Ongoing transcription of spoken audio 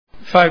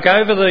Folk,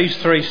 over these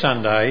 3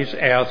 Sundays,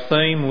 our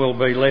theme will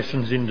be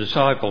Lessons in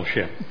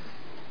Discipleship.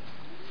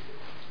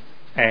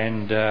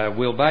 And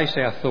we'll base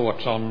our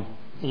thoughts on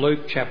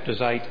Luke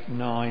chapters 8,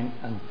 9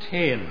 and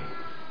 10.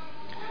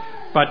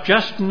 But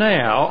just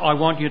now, I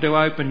want you to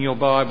open your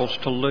Bibles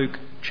to Luke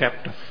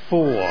chapter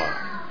 4.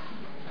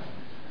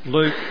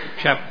 Luke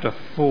chapter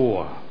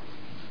 4.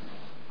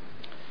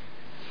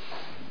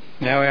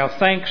 Now, our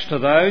thanks to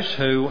those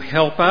who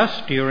help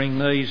us during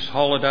these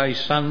holiday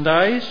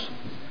Sundays.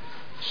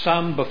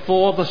 Some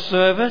before the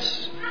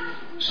service,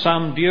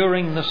 some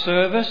during the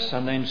service,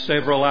 and then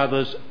several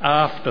others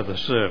after the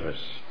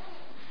service.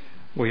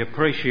 We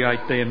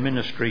appreciate their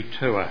ministry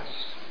to us.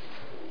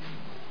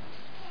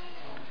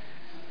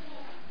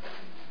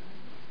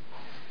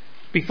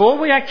 Before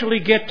we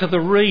actually get to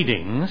the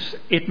readings,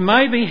 it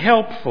may be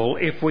helpful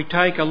if we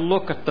take a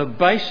look at the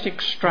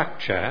basic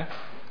structure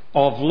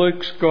of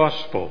Luke's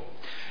Gospel.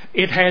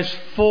 It has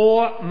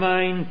 4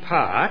 main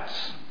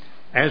parts,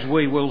 as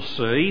we will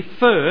see.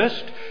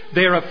 First,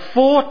 there are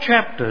 4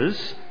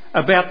 chapters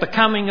about the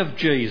coming of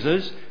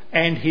Jesus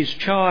and his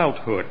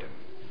childhood.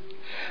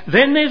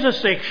 Then there's a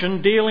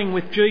section dealing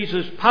with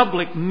Jesus'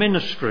 public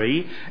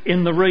ministry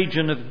in the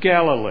region of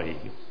Galilee.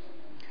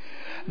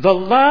 The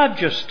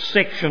largest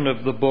section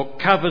of the book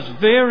covers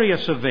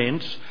various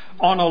events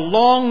on a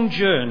long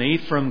journey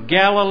from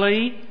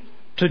Galilee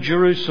to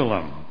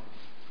Jerusalem.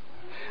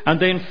 And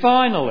then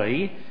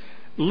finally,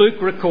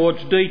 Luke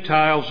records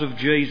details of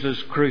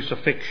Jesus'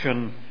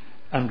 crucifixion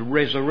and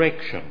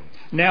resurrection.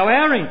 Now,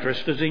 our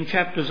interest is in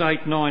chapters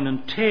 8, 9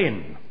 and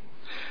 10.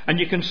 And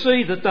you can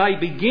see that they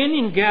begin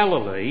in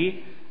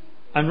Galilee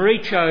and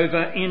reach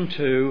over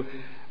into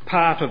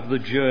part of the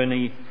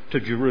journey to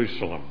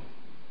Jerusalem.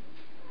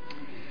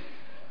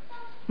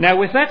 Now,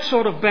 with that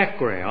sort of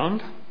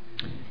background,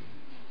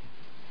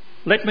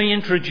 let me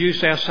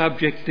introduce our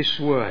subject this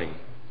way.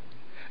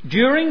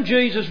 During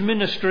Jesus'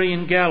 ministry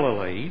in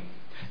Galilee,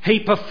 he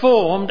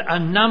performed a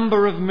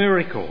number of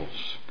miracles.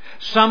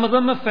 Some of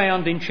them are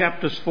found in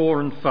chapters 4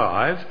 and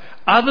 5,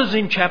 others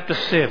in chapter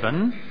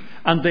 7,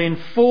 and then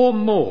 4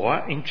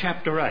 more in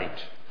chapter 8.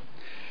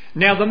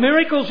 Now, the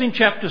miracles in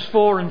chapters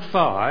 4 and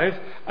 5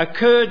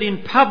 occurred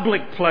in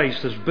public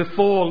places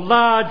before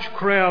large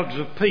crowds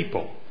of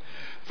people.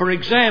 For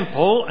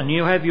example, and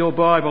you have your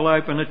Bible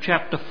open at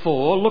chapter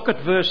 4, look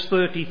at verse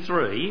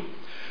 33.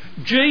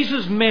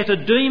 Jesus met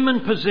a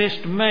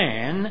demon-possessed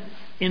man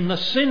in the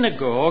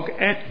synagogue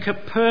at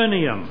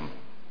Capernaum.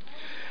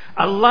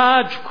 A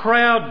large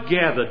crowd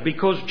gathered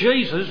because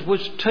Jesus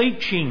was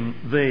teaching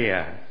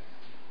there.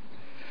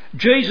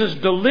 Jesus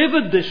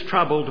delivered this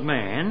troubled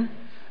man,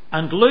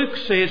 and Luke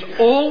says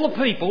all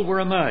the people were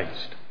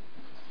amazed.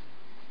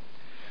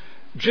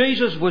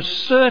 Jesus was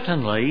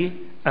certainly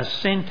a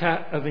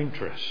centre of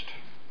interest.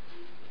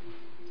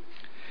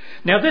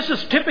 Now, this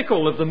is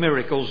typical of the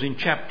miracles in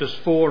chapters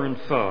 4 and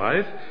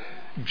 5.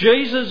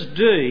 Jesus'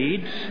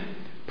 deeds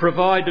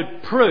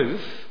provided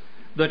proof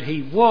that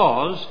he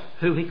was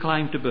who he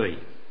claimed to be.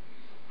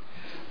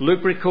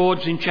 Luke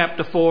records in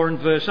chapter 4 and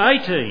verse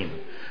 18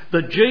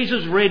 that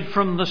Jesus read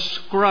from the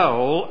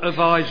scroll of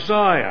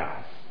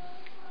Isaiah,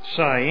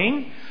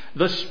 saying,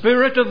 "The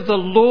Spirit of the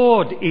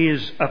Lord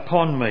is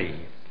upon me.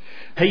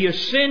 He has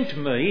sent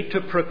me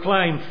to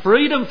proclaim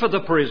freedom for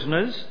the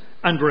prisoners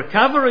and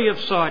recovery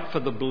of sight for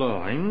the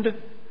blind,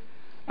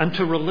 and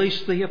to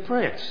release the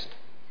oppressed."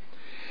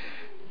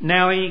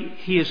 Now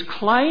he is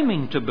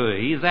claiming to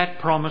be that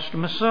promised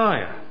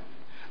Messiah.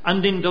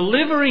 And in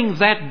delivering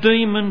that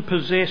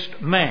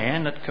demon-possessed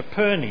man at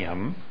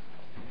Capernaum,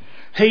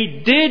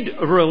 he did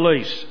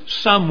release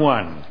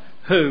someone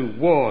who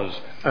was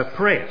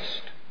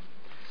oppressed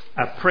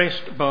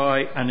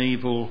by an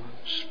evil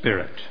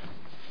spirit.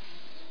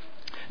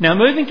 Now,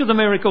 moving to the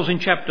miracles in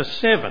chapter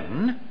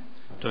 7,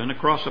 turn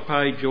across a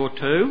page or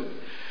 2,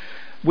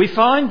 we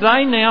find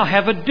they now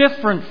have a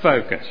different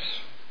focus,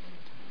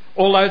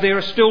 although there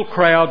are still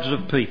crowds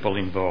of people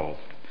involved.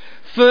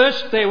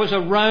 First, there was a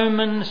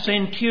Roman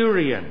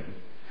centurion.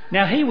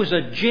 Now, he was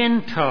a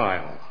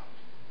Gentile,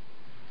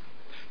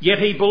 yet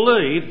he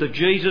believed that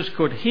Jesus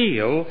could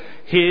heal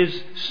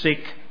his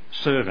sick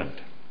servant.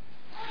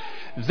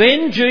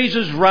 Then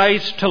Jesus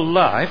raised to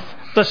life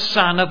the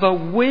son of a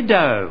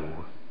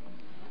widow,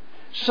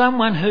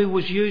 someone who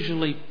was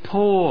usually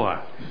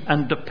poor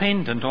and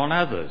dependent on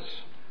others.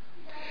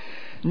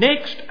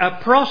 Next, a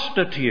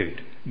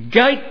prostitute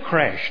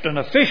gate-crashed an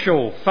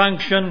official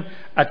function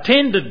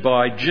attended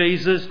by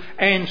Jesus,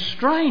 and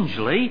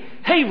strangely,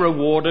 he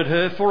rewarded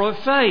her for her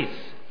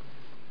faith.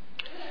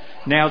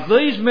 Now,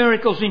 these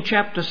miracles in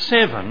chapter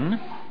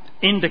 7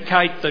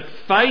 indicate that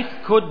faith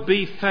could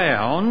be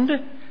found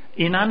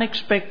in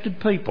unexpected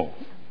people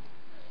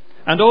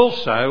and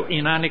also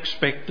in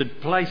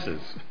unexpected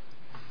places.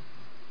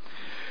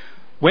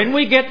 When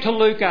we get to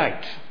Luke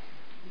 8,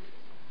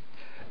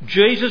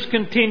 Jesus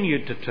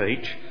continued to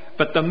teach,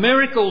 but the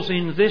miracles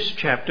in this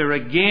chapter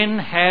again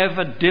have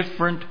a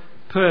different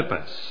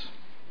purpose.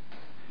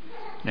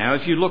 Now,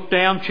 if you look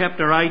down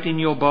chapter 8 in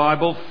your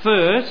Bible,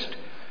 first,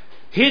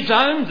 His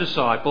own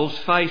disciples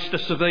faced a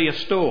severe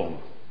storm,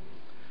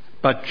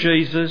 but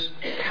Jesus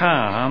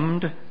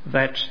calmed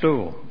that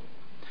storm.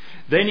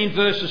 Then in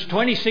verses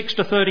 26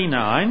 to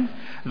 39,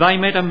 they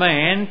met a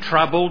man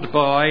troubled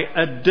by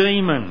a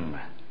demon.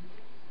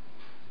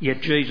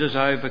 Yet Jesus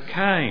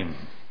overcame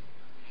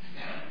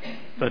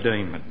the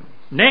demon.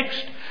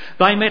 Next,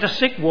 they met a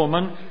sick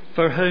woman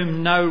for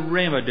whom no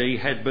remedy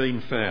had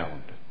been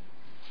found.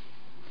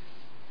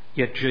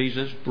 Yet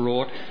Jesus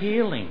brought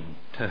healing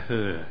to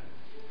her.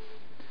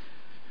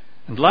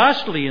 And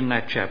lastly in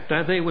that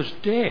chapter, there was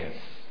death.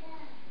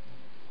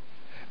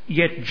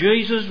 Yet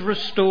Jesus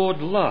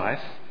restored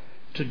life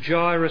to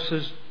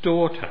Jairus'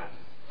 daughter.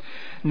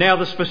 Now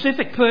the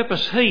specific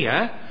purpose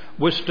here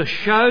was to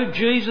show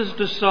Jesus'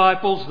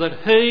 disciples that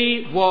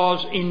he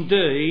was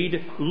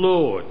indeed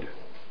Lord.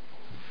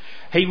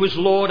 He was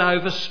Lord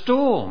over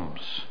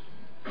storms.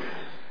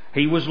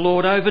 He was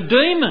Lord over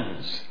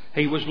demons.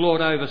 He was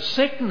Lord over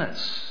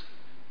sickness.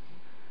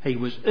 He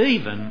was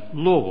even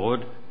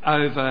Lord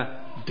over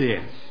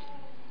death.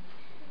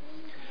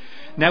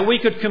 Now we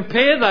could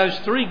compare those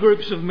three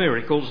groups of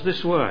miracles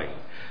this way.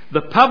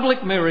 The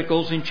public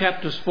miracles in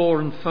chapters 4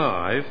 and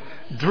 5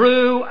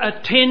 drew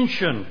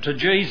attention to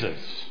Jesus.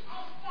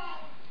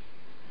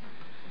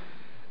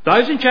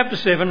 Those in chapter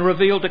 7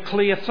 revealed a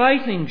clear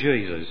faith in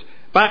Jesus,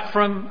 but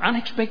from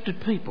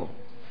unexpected people.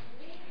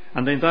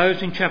 And then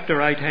those in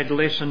chapter 8 had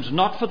lessons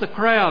not for the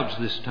crowds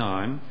this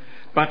time,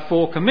 but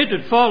for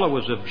committed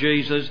followers of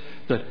Jesus,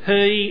 that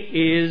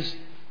he is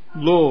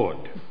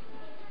Lord.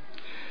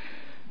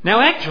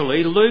 Now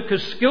actually, Luke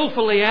has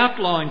skillfully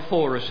outlined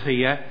for us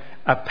here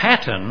a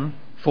pattern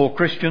for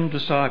Christian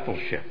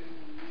discipleship.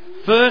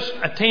 First,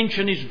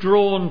 attention is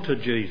drawn to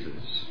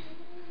Jesus.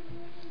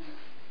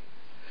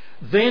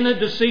 Then a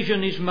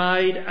decision is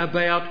made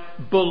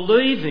about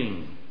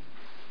believing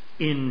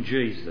in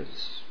Jesus.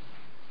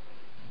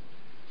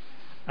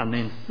 And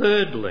then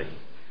thirdly,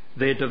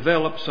 there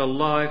develops a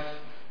life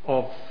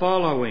of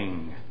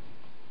following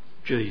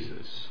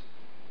Jesus.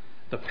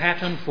 The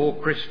pattern for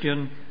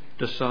Christian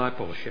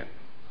discipleship.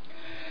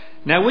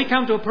 Now we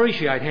come to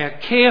appreciate how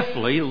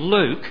carefully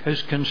Luke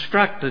has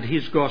constructed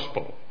his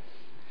gospel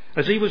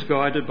as he was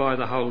guided by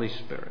the Holy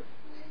Spirit.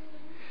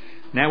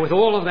 Now with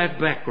all of that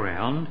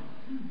background,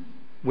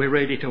 we're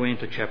ready to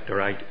enter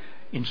chapter 8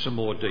 in some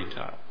more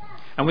detail.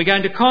 And we're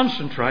going to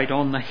concentrate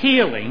on the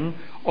healing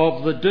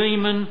of the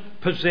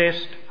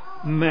demon-possessed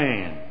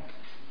man.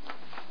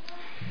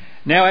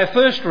 Now our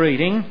first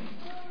reading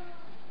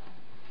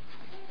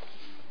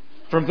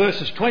from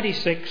verses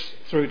 26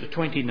 through to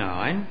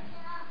 29.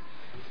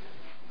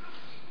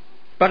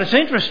 But it's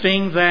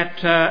interesting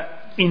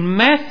that in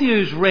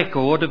Matthew's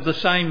record of the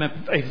same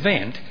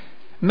event,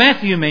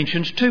 Matthew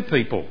mentions two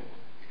people.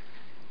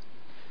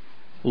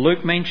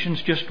 Luke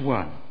mentions just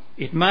one.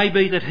 It may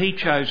be that he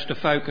chose to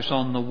focus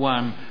on the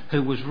one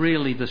who was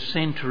really the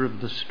centre of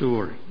the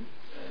story.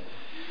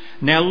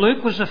 Now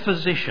Luke was a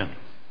physician,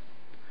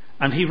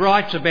 and he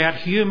writes about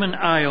human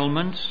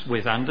ailments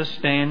with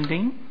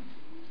understanding.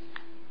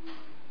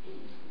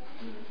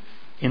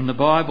 In the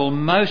Bible,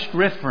 most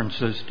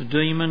references to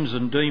demons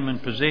and demon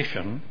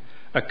possession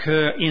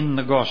occur in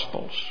the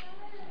Gospels,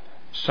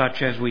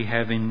 such as we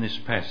have in this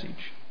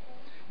passage.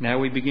 Now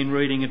we begin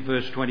reading at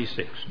verse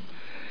 26.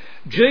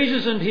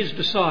 Jesus and his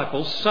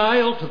disciples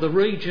sailed to the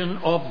region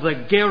of the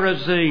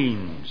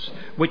Gerasenes,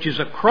 which is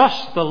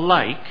across the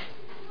lake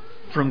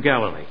from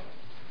Galilee.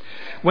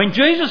 When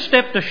Jesus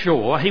stepped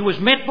ashore, he was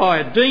met by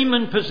a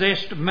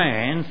demon-possessed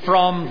man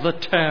from the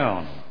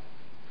town.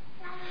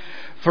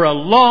 For a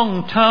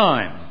long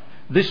time,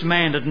 this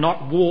man had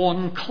not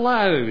worn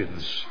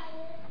clothes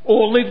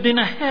or lived in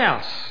a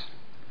house,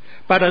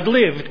 but had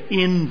lived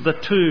in the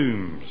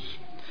tombs.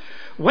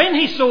 When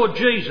he saw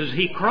Jesus,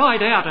 he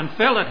cried out and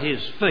fell at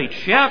his feet,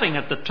 shouting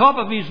at the top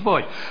of his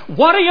voice,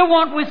 "What do you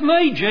want with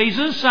me,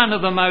 Jesus, Son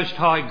of the Most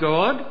High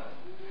God?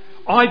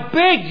 I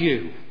beg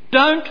you,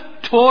 don't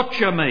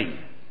torture me."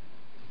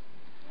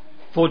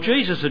 For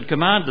Jesus had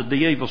commanded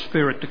the evil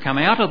spirit to come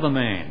out of the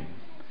man.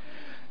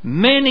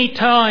 Many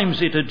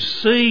times it had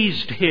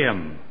seized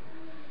him,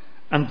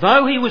 and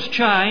though he was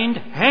chained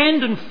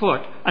hand and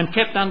foot and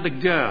kept under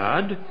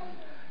guard,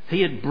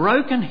 he had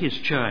broken his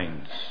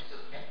chains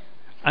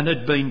and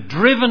had been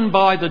driven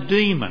by the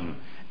demon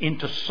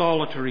into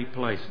solitary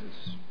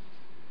places.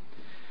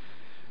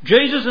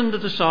 Jesus and the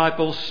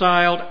disciples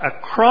sailed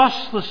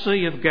across the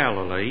Sea of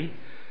Galilee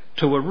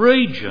to a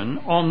region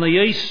on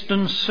the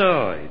eastern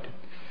side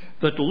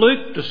that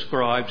Luke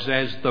describes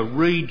as the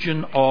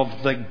region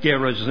of the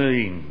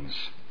Gerasenes.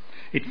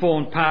 It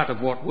formed part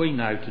of what we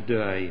know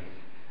today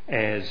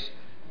as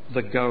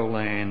the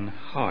Golan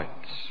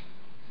Heights.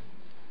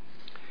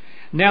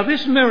 Now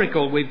this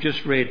miracle we've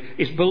just read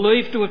is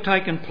believed to have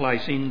taken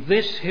place in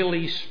this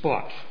hilly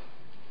spot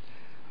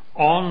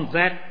on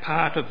that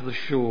part of the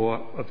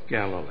shore of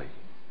Galilee.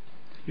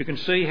 You can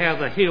see how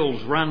the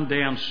hills run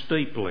down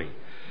steeply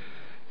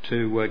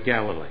to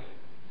Galilee.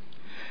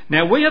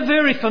 Now we are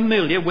very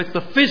familiar with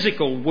the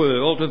physical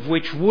world of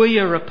which we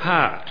are a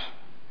part.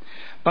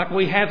 but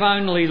we have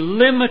only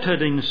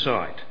limited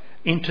insight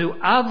into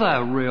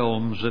other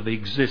realms of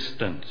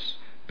existence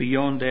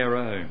beyond our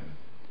own.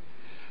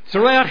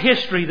 Throughout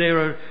history there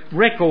are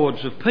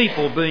records of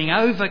people being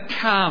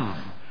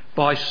overcome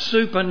by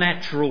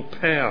supernatural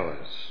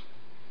powers.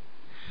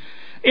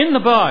 In the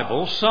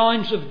Bible,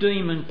 signs of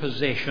demon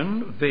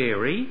possession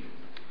vary,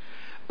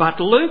 but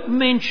Luke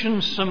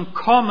mentions some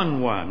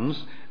common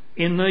ones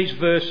in these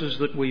verses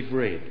that we've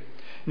read.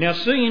 Now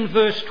see in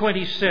verse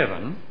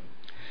 27,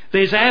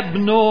 there's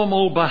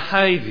abnormal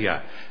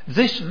behaviour.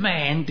 This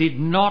man did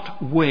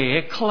not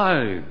wear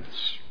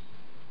clothes,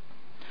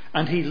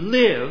 and he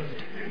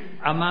lived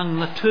among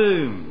the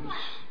tombs.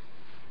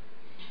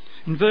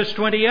 In verse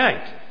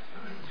 28,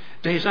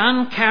 there's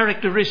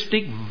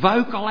uncharacteristic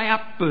vocal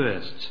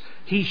outbursts.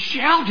 He's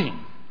shouting.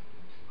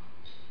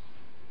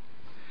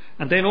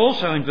 And then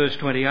also in verse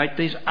 28,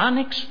 there's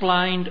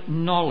unexplained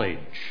knowledge.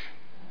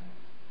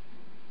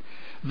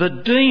 The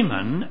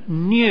demon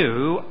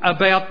knew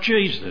about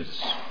Jesus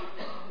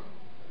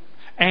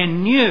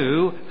and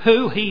knew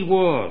who he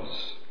was.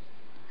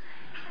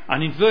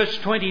 And in verse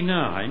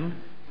 29,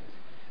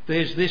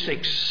 there's this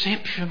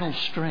exceptional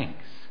strength.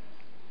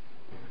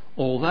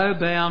 Although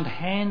bound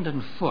hand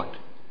and foot,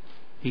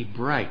 he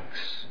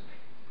breaks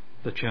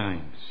the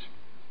chains.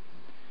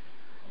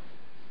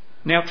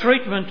 Now,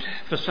 treatment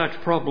for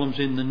such problems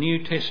in the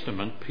New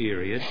Testament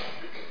period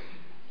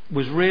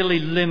was really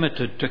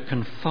limited to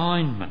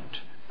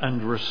confinement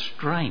and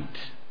restraint.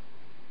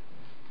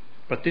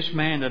 But this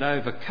man had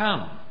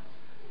overcome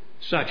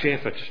such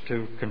efforts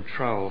to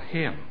control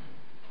him.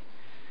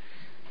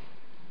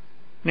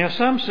 Now,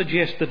 some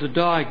suggest that a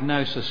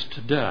diagnosis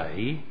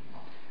today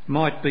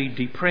might be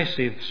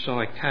depressive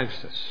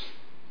psychosis,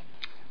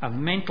 a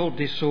mental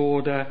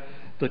disorder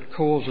that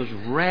causes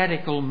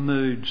radical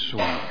mood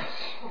swings.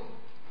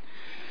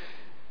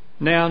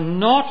 Now,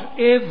 not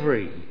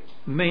every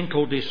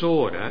mental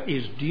disorder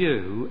is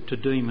due to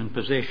demon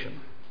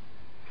possession.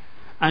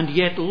 And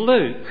yet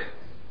Luke,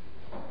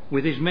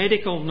 with his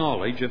medical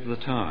knowledge of the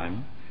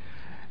time,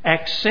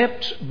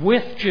 accepts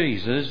with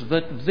Jesus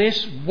that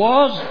this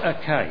was a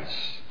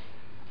case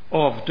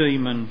of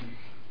demon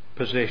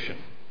possession.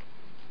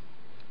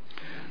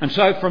 And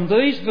so from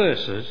these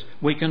verses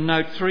we can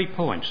note 3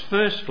 points.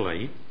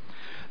 Firstly,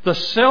 the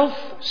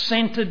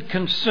self-centred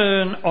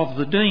concern of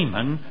the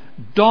demon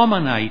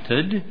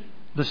dominated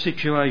the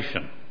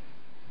situation.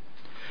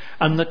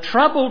 And the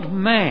troubled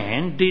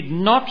man did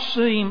not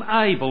seem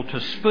able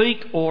to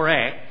speak or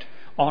act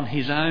on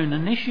his own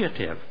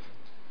initiative.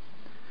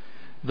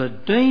 The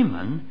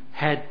demon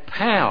had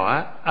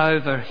power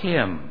over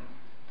him.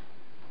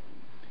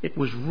 It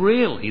was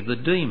really the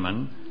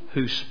demon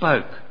who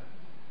spoke.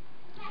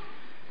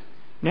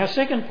 Now,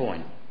 second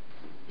point.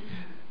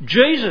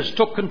 Jesus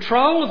took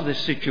control of this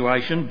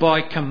situation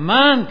by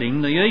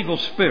commanding the evil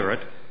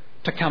spirit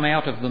to come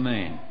out of the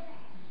man.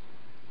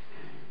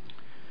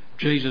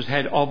 Jesus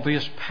had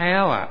obvious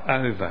power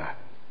over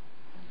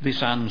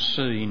this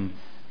unseen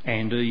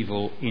and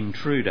evil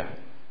intruder.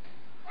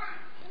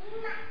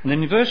 And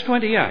then in verse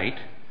 28,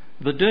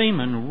 the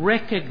demon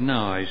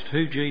recognised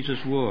who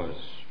Jesus was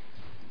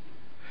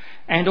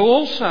and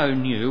also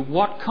knew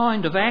what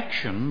kind of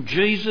action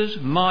Jesus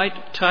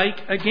might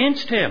take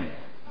against him.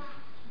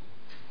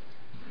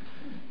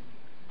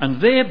 And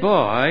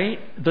thereby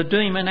the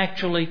demon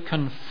actually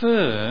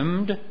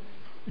confirmed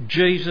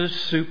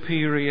Jesus'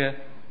 superior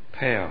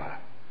power.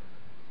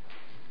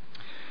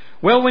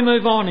 Well, we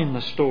move on in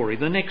the story,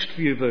 the next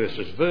few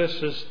verses,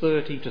 verses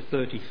 30 to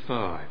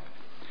 35.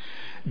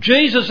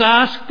 Jesus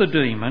asked the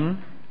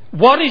demon,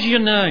 "What is your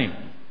name?"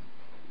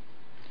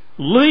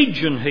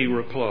 "Legion," he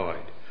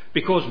replied,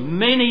 because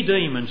many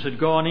demons had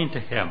gone into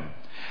him.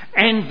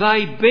 And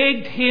they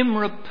begged him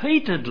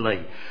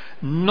repeatedly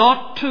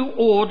not to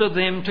order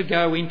them to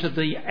go into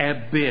the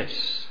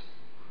abyss.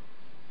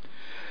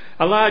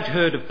 A large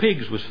herd of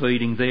pigs was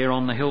feeding there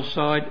on the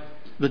hillside.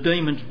 The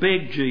demons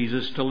begged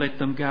Jesus to let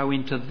them go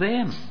into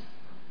them.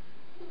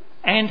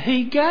 And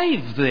he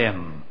gave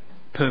them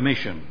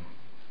permission.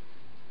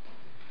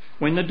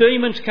 When the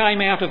demons came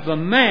out of the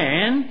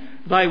man,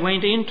 they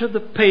went into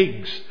the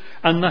pigs,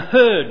 and the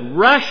herd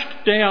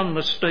rushed down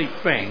the steep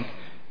bank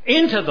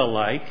into the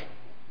lake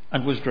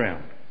and was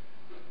drowned.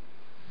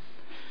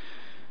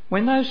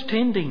 When those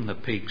tending the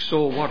pigs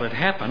saw what had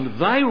happened,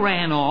 they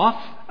ran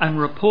off and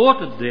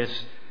reported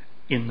this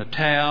in the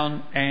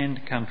town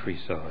and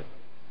countryside.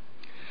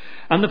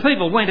 And the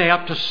people went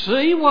out to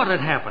see what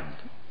had happened.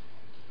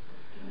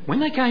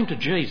 When they came to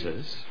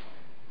Jesus,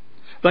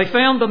 they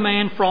found the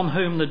man from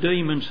whom the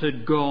demons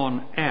had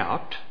gone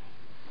out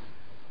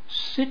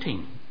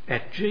sitting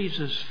at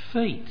Jesus'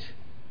 feet,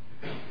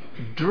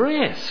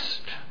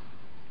 dressed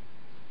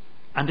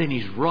and in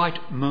his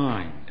right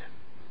mind.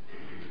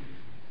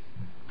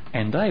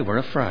 And they were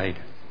afraid.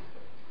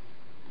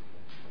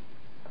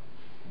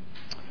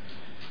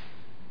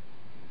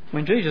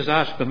 When Jesus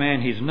asked the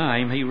man his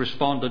name, he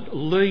responded,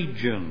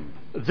 "Legion."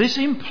 This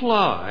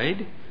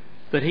implied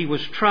that he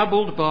was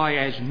troubled by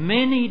as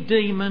many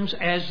demons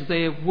as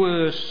there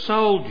were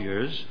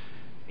soldiers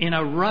in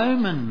a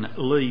Roman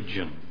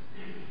legion,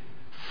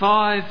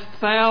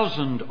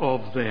 5,000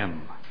 of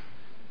them.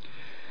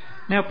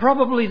 Now,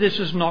 probably this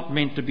is not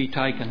meant to be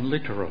taken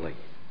literally,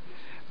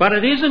 but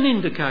it is an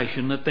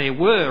indication that there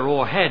were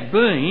or had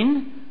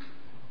been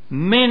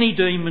many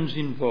demons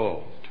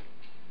involved.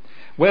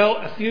 Well,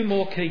 a few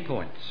more key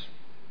points.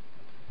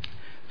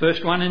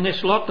 First one in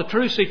this lot, the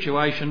true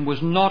situation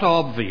was not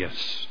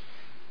obvious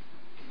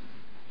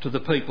to the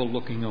people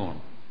looking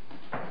on.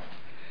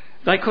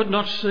 They could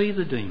not see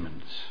the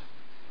demons,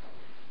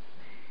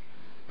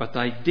 but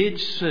they did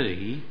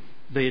see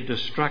their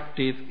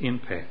destructive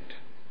impact.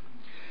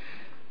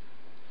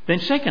 Then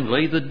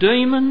secondly, the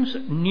demons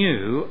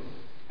knew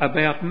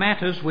about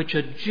matters which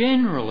are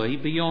generally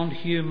beyond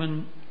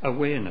human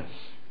awareness.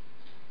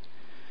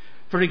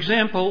 For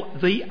example,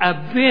 the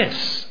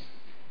abyss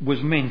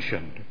was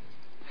mentioned.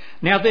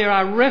 Now, there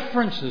are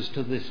references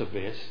to this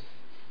abyss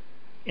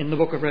in the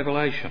book of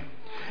Revelation.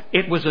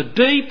 It was a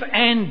deep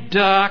and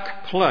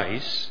dark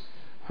place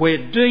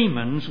where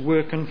demons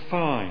were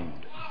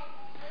confined.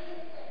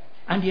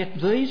 And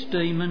yet these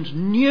demons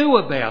knew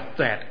about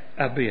that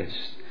abyss.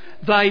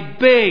 They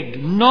begged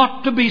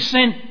not to be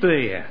sent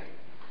there,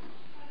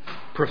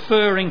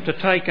 preferring to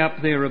take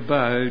up their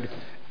abode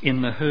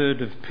in the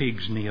herd of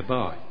pigs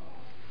nearby.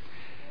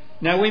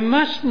 Now, we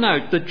must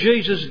note that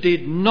Jesus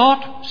did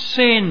not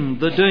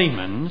send the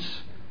demons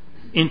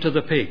into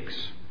the pigs.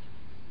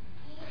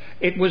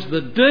 It was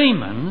the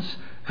demons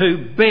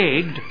who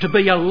begged to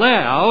be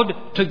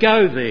allowed to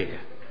go there.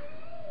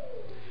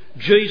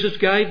 Jesus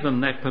gave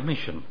them that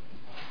permission,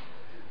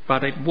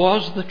 but it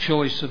was the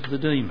choice of the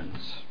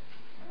demons.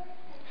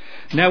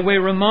 Now,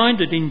 we're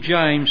reminded in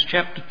James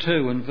chapter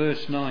 2 and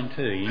verse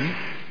 19,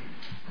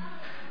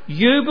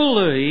 you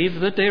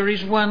believe that there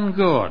is one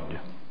God.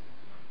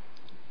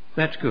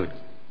 That's good.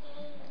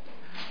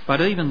 But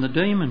even the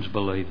demons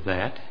believe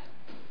that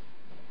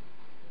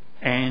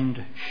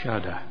and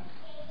shudder.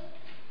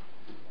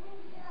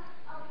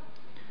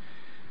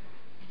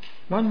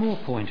 One more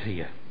point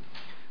here.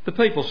 The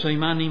people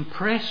seem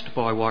unimpressed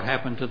by what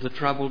happened to the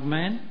troubled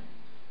man.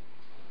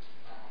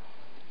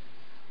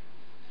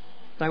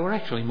 They were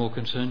actually more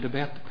concerned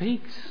about the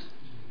pigs.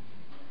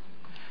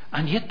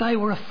 And yet they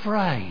were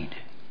afraid.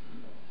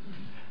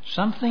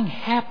 Something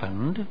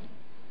happened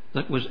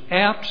that was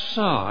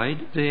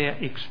outside their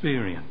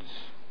experience.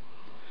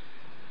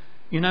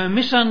 You know,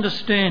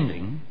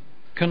 misunderstanding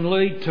can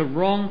lead to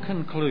wrong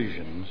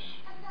conclusions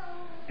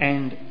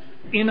and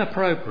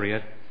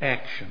inappropriate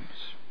actions.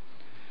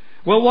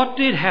 Well, what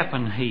did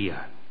happen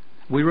here?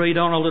 We read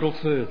on a little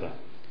further.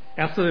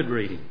 Our third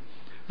reading,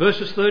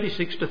 verses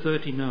 36 to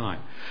 39.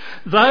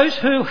 Those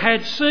who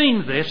had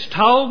seen this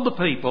told the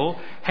people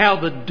how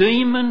the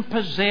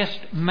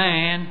demon-possessed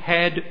man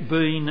had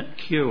been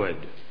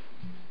cured.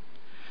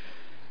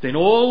 Then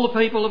all the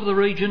people of the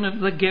region of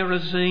the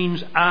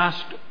Gerasenes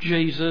asked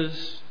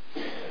Jesus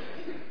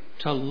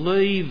to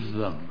leave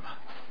them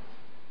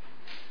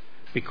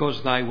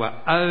because they were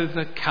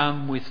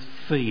overcome with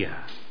fear.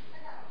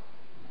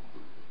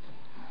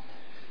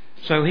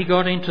 So he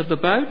got into the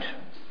boat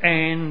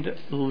and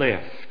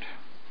left.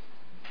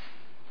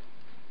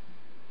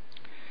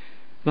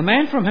 The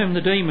man from whom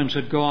the demons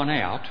had gone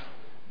out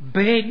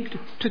begged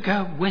to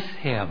go with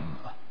him,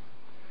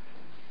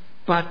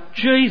 but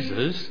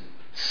Jesus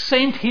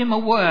sent him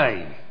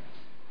away,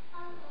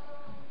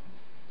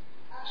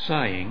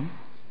 saying,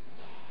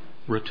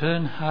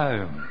 return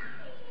home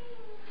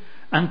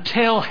and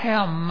tell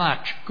how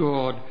much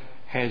God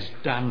has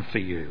done for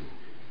you.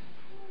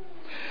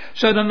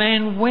 So the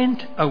man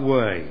went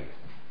away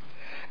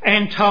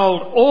and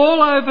told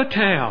all over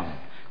town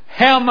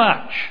how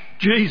much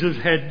Jesus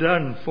had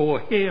done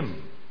for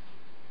him.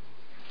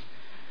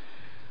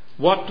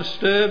 What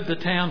disturbed the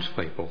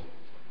townspeople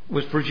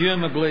was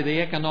presumably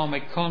the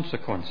economic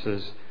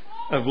consequences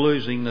of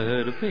losing the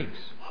herd of pigs.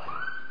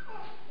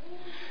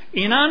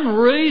 In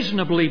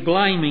unreasonably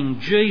blaming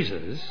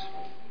Jesus,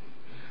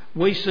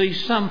 we see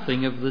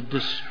something of the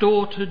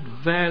distorted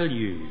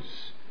values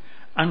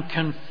and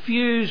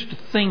confused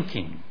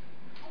thinking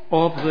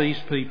of these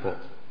people.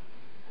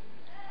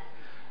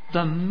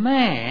 The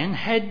man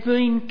had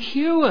been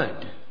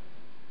cured,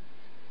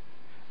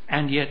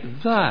 and yet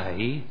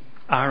they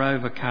are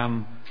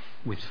overcome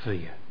with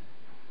fear.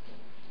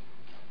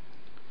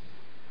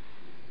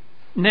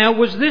 Now,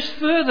 was this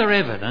further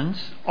evidence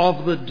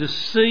of the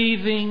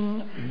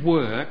deceiving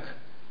work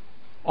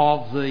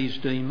of these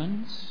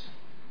demons?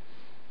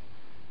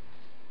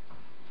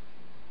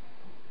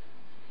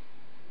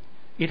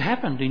 It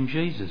happened in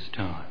Jesus'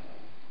 time.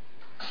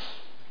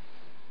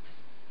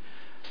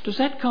 Does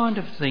that kind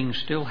of thing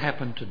still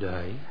happen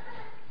today?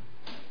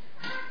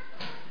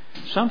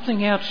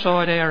 Something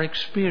outside our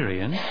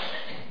experience,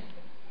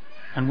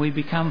 and we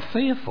become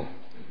fearful.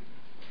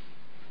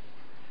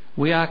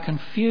 We are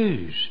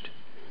confused.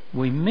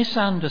 We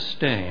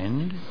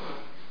misunderstand.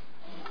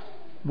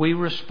 We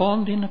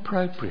respond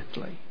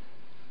inappropriately.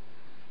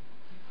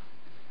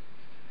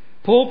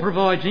 Paul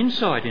provides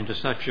insight into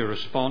such a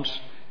response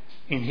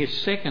in his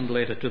second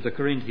letter to the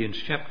Corinthians,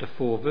 chapter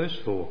 4, verse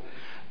 4.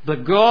 the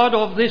God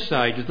of this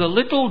age, the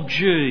little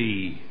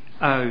G-O-D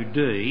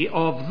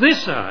of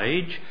this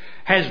age,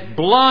 has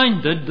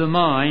blinded the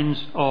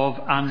minds of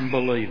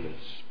unbelievers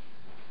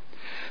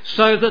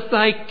so that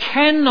they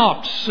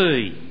cannot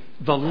see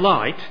the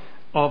light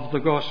of the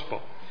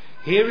gospel.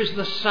 Here is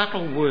the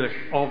subtle work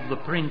of the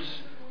prince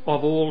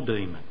of all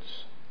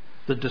demons,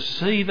 the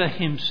deceiver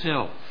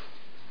himself,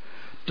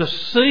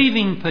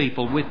 deceiving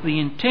people with the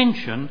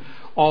intention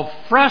of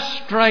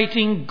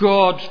frustrating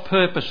God's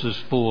purposes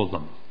for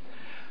them,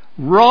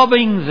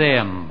 robbing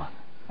them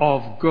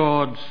of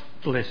God's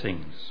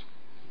blessings.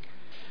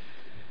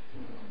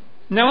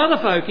 Now,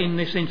 other folk in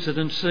this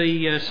incident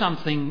see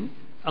something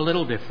a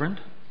little different.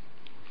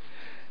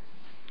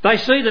 They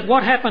see that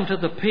what happened to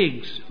the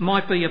pigs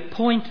might be a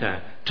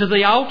pointer to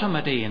the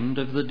ultimate end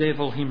of the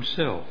devil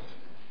himself.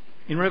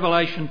 In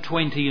Revelation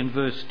 20 and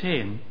verse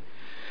 10,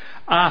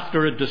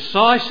 after a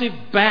decisive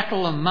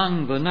battle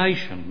among the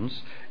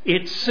nations,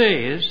 it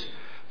says,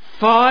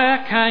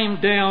 fire came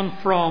down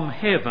from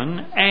heaven,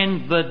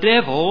 and the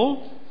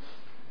devil,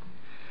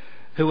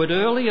 who had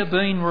earlier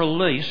been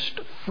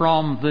released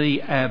from the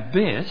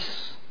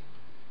abyss,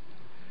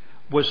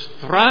 was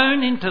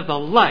thrown into the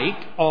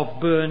lake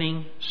of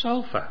burning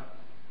sulphur.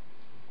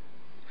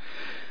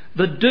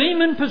 The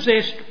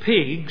demon-possessed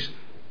pigs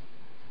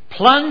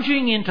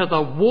plunging into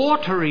the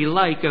watery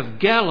lake of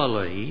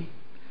Galilee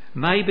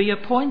may be a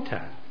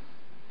pointer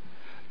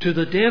to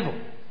the devil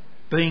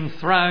being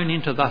thrown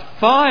into the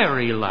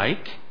fiery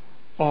lake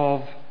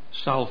of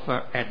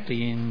sulphur at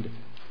the end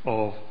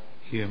of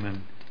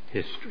human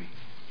history.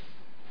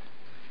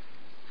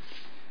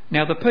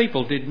 Now, the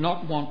people did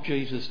not want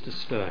Jesus to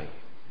stay,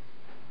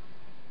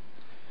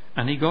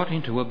 and he got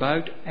into a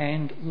boat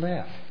and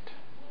left.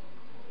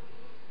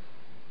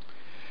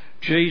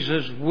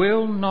 Jesus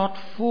will not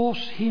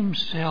force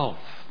himself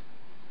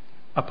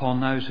upon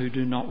those who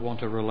do not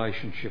want a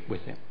relationship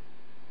with him.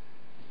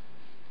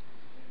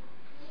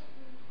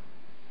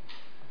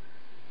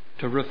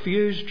 To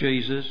refuse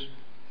Jesus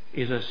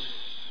is a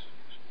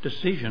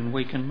decision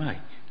we can make,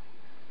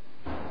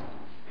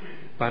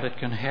 but it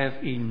can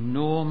have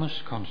enormous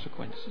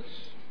consequences.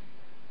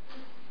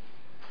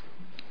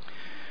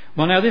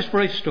 Well, now this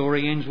brief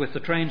story ends with the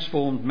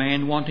transformed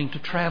man wanting to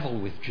travel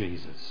with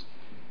Jesus.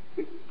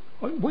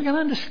 We can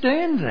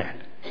understand that.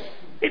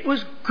 It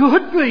was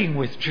good being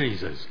with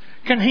Jesus.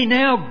 Can he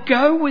now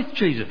go with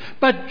Jesus?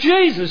 But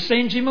Jesus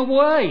sends him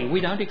away. We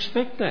don't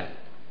expect that.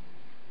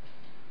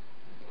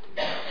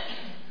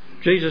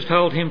 Jesus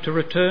told him to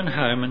return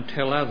home and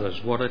tell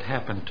others what had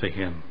happened to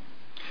him.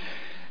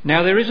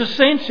 Now, there is a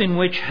sense in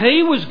which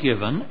he was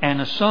given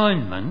an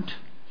assignment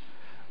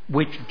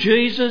which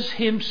Jesus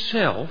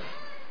himself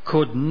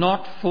could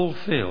not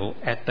fulfill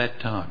at that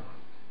time.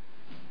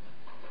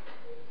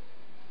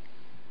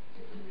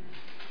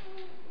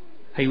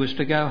 He was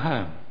to go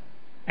home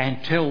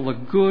and tell the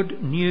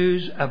good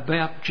news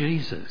about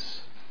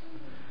Jesus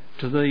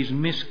to these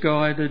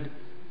misguided,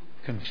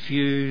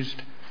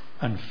 confused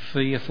and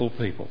fearful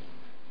people.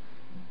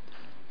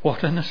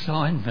 What an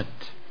assignment!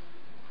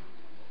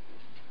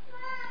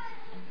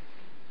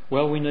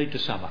 Well, we need to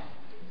sum up.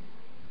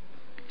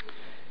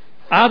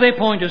 Are there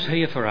pointers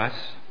here for us?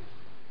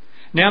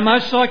 Now,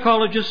 most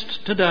psychologists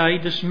today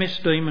dismiss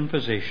demon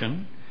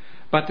possession,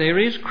 but there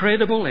is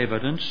credible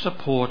evidence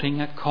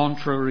supporting a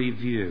contrary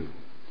view.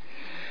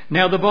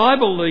 Now, the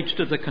Bible leads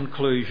to the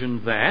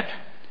conclusion that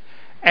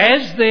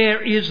as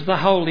there is the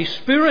Holy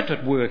Spirit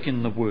at work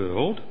in the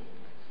world,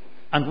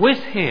 and with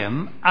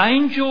him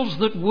angels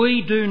that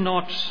we do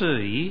not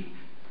see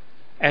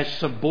as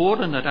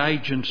subordinate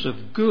agents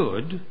of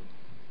good,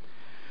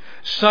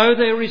 so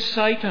there is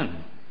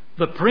Satan,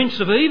 the prince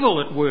of evil,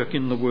 at work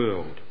in the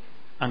world,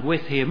 and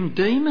with him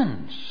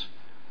demons,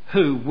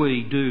 who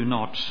we do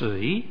not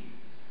see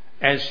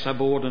as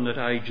subordinate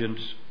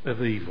agents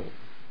of evil.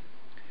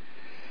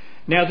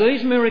 Now,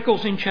 these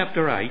miracles in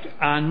chapter 8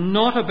 are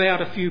not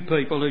about a few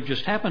people who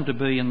just happened to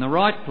be in the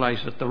right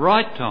place at the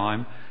right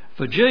time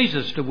for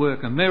Jesus to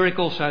work a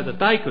miracle so that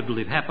they could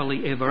live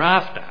happily ever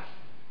after.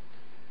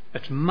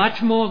 It's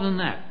much more than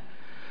that.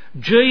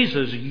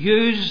 Jesus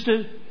used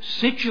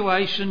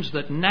situations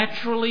that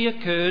naturally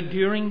occurred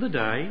during the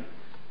day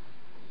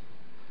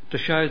to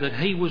show that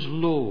he was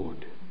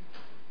Lord.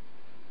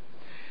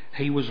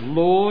 He was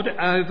Lord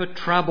over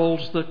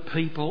troubles that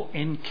people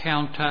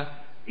encounter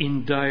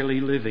in daily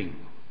living.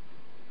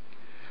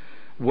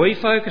 We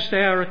focused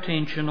our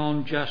attention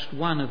on just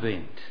one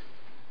event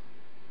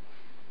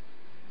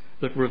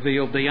that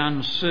revealed the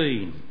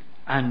unseen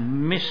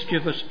and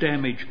mischievous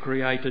damage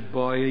created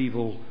by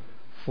evil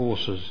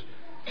forces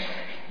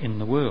in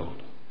the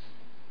world.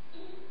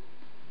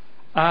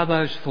 Are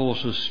those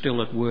forces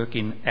still at work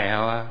in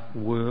our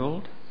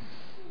world?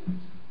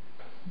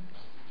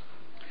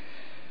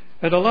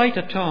 At a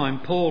later time,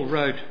 Paul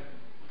wrote,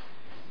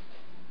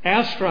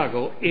 "Our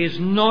struggle is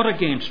not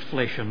against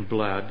flesh and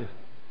blood,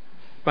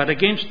 but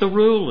against the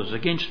rulers,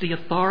 against the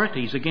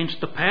authorities,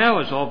 against the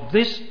powers of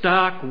this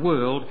dark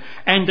world,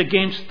 and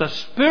against the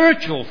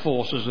spiritual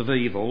forces of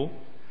evil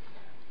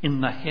in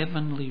the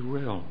heavenly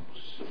realms."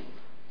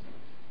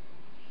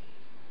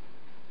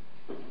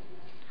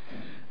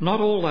 Not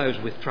all those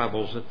with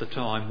troubles at the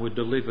time were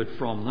delivered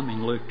from them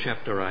in Luke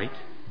chapter 8.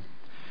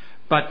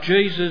 But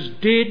Jesus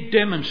did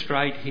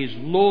demonstrate his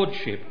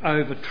lordship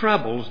over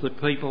troubles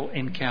that people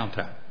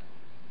encounter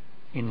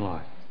in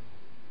life.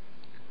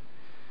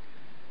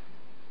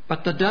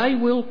 But the day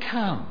will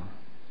come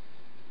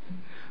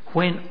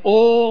when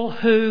all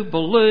who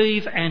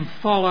believe and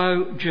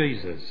follow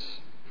Jesus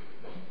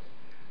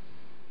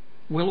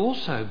will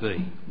also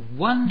be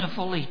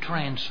wonderfully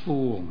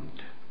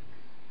transformed.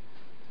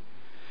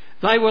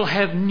 They will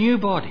have new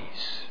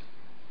bodies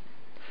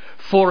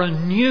for a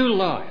new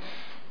life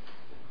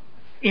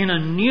in a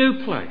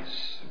new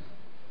place,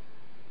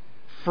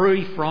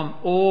 free from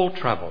all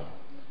trouble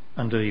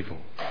and evil.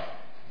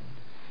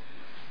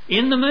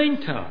 In the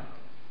meantime,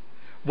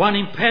 one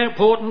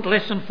important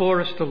lesson for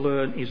us to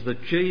learn is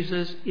that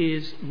Jesus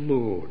is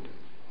Lord.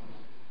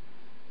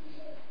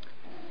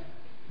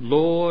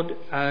 Lord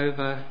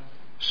over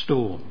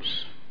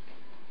storms.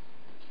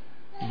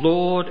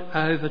 Lord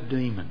over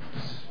demons.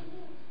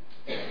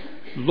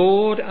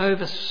 Lord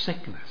over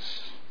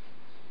sickness.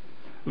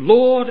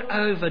 Lord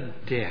over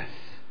death.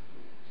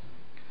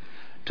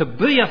 To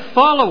be a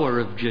follower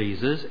of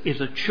Jesus is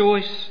a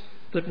choice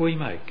that we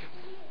make.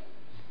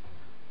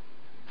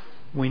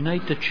 We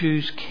need to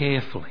choose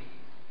carefully,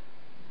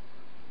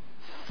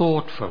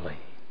 thoughtfully.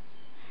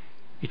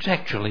 It's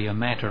actually a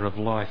matter of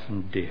life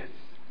and death.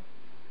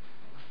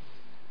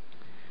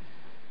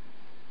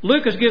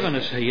 Luke has given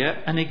us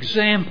here an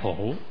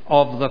example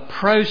of the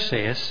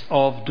process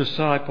of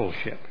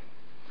discipleship.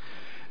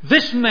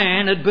 This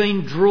man had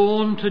been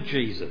drawn to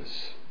Jesus.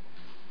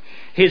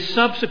 His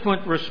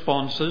subsequent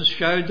responses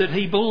showed that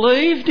he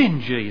believed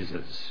in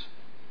Jesus.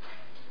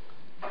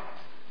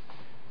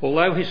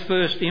 Although his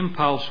first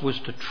impulse was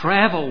to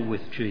travel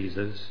with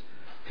Jesus,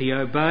 he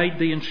obeyed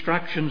the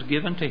instructions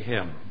given to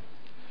him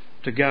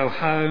to go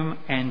home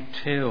and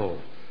tell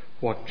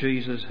what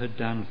Jesus had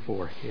done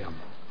for him.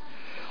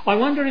 I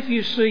wonder if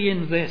you see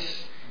in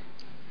this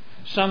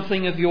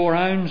something of your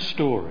own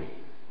story.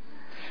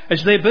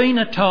 Has there been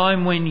a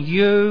time when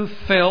you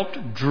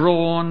felt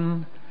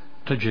drawn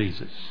to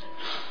Jesus?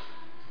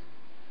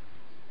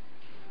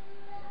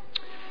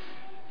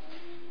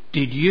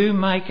 Did you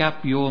make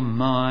up your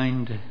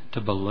mind to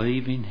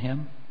believe in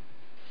him?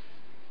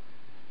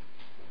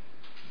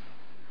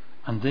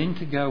 And then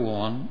to go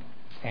on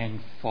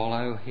and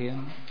follow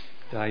him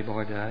day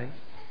by day?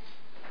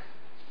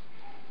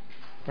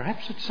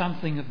 Perhaps it's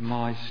something of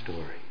my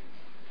story.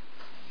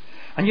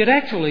 And yet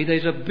actually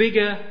there's a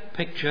bigger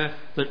picture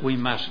that we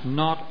must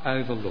not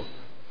overlook.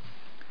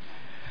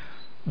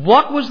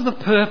 What was the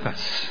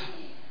purpose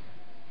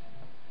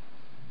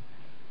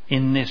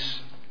in this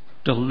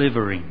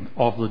delivering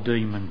of the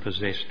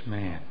demon-possessed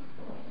man?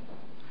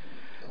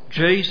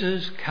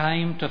 Jesus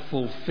came to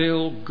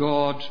fulfill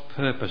God's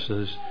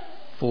purposes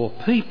for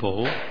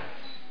people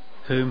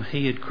whom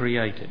he had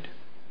created.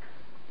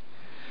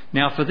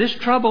 Now, for this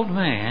troubled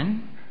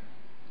man,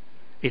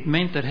 it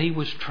meant that he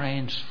was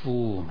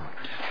transformed.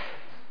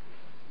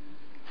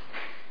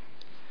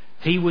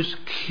 He was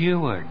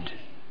cured.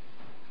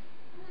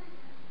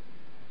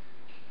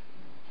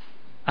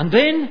 And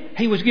then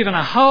he was given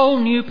a whole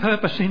new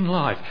purpose in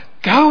life.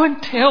 Go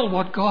and tell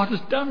what God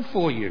has done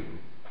for you.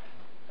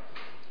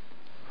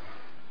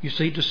 You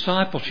see,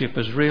 discipleship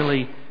is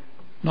really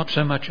not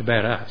so much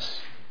about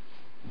us.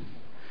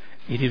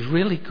 It is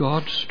really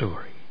God's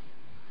story.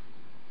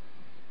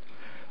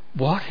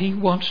 What he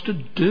wants to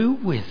do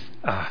with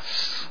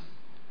us.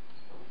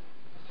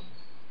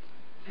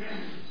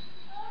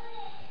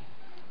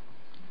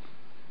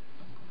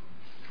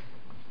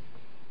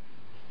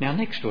 Now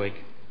next week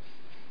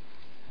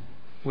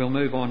we'll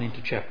move on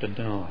into chapter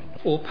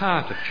 9, or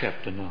part of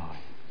chapter 9.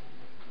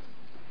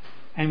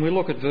 And we'll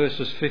look at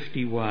verses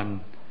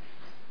 51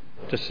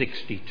 to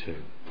 62.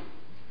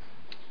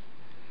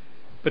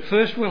 But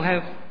first we'll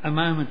have a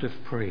moment of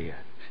prayer.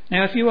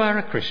 Now if you are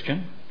a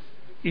Christian,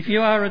 if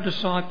you are a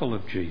disciple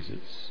of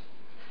Jesus,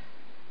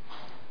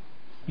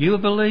 you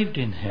have believed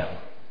in him.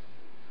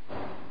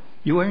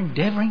 You are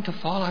endeavouring to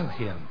follow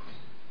him.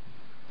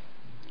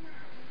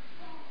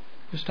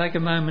 Just take a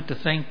moment to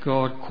thank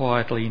God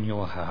quietly in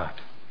your heart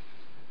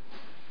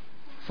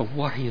for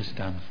what he has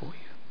done for you.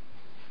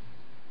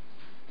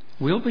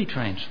 We'll be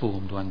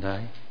transformed one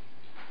day,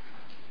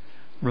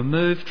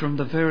 removed from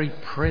the very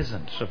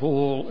presence of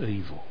all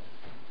evil.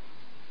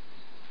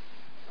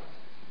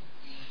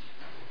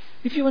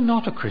 If you are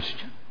not a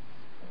Christian,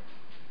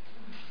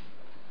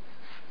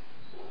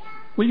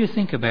 will you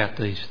think about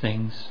these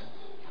things?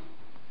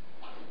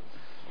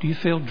 Do you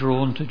feel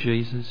drawn to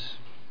Jesus?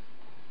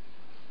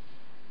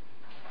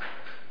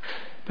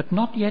 But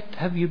not yet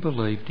have you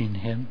believed in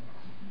him?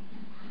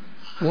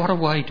 What a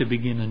way to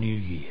begin a new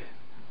year.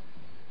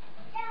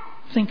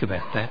 Think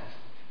about that.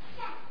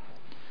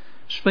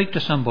 Speak to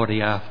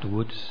somebody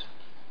afterwards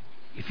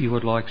if you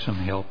would like some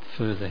help,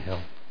 further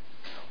help.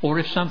 Or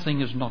if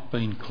something has not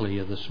been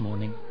clear this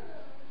morning.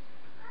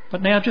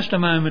 But now just a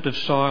moment of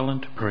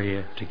silent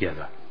prayer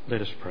together.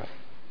 Let us pray.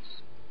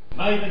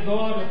 May the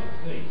God of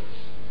peace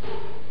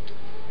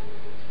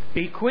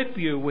equip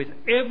you with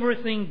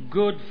everything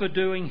good for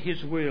doing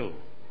his will,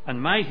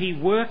 and may he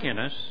work in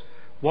us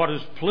what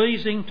is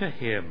pleasing to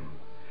him,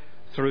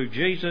 through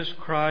Jesus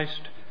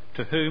Christ,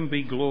 to whom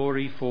be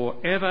glory for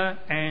ever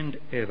and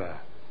ever.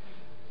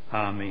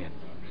 Amen.